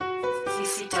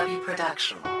TCW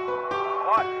Production.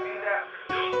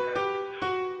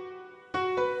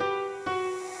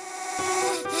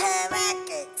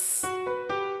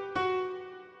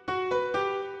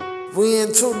 We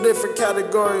in two different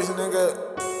categories, nigga.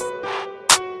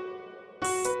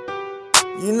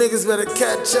 You niggas better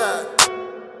catch up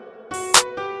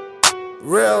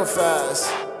real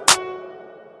fast.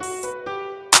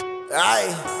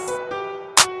 Aye,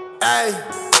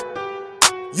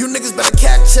 you niggas better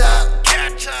catch up.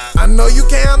 I know you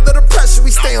can't handle the pressure.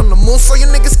 We stay on the moon, so you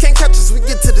niggas can't catch us. We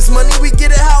get to this money, we get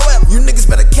it however. You niggas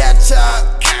better catch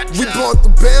up. We blowing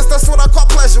through bands, that's what I call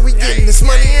pleasure. We getting this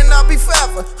money and I'll be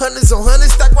forever. Hundreds on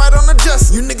hundreds, stack right on the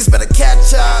dresser. You niggas better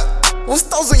catch up. What's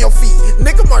those on your feet?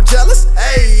 Nigga more jealous?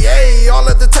 Ayy, all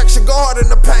of the texture, go hard in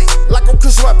the paint. Like I'm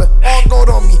Chris Webber, all gold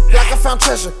on me. Like I found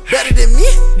treasure. Better than me?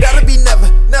 That'll be never,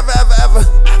 never, ever, ever.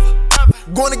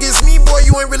 Going against me, boy,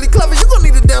 you ain't really clever. You gon'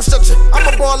 need a damn structure.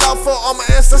 I'ma ball out for all my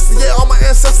ancestors, yeah, all my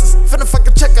ancestors. Finna fuck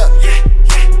a check up.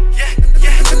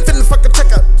 Finna fuck a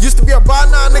check up. Used to be a bar,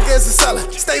 now nigga is a seller.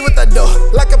 Stay with that door,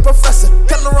 like a professor.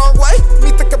 Come the wrong way,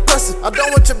 meet the compressor. I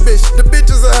don't want your bitch, the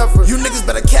bitch is a heifer. You niggas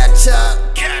better catch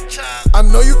up. I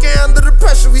know you can't handle the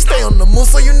pressure. We stay on the move,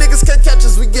 so you niggas can't catch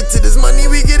us. We get to this money,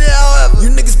 we get it however. You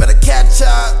niggas better catch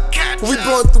up. We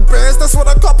blowing through bands, that's what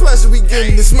I call pleasure. We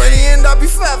getting this money and I'll be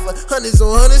forever. Hundreds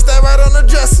on hundreds, stay right on the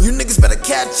dresser. You niggas better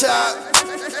catch up.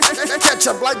 Catch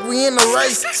up like we in a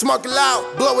race. Smoke it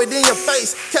loud, blow it in your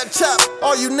face. Catch up,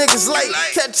 all you niggas late.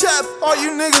 Catch up, all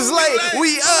you niggas late.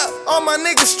 We up, all my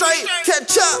niggas straight.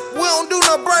 Catch up, we don't do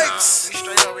no breaks.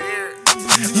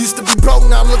 Used to be broke,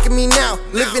 now look at me now.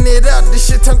 Living it up, this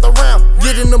shit turned around.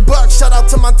 Getting the buck, shout out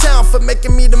to my town for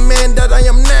making me the man that I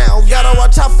am now. Gotta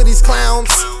watch out for these clowns.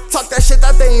 Talk that shit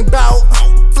that they ain't bout.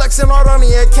 Flexing hard on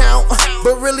the account,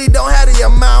 but really don't have the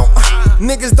amount.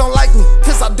 Niggas don't like me,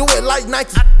 cause I do it like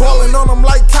Nike. Ballin' on them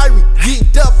like Kyrie.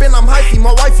 Geeked up and I'm hypey.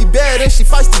 My wifey bad and she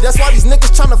feisty. That's why these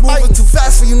niggas tryna fight me. Too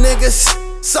fast for you niggas.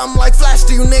 Something like Flash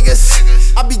to you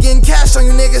niggas. I be getting cash on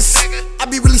you niggas. I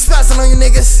be really spazzing on you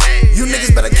niggas. You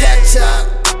niggas better catch up.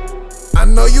 I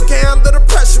know you can't handle the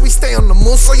pressure. We stay on the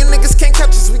moon, so you niggas can't catch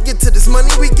us. We get to this money,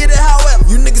 we get it however.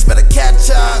 You niggas better catch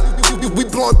up. We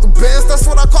blowing through bands, that's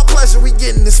what I call pleasure. We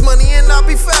getting this money and I'll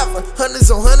be forever. Hundreds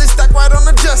on hundreds, stack right on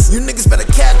the dresser. You niggas better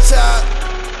catch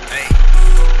up.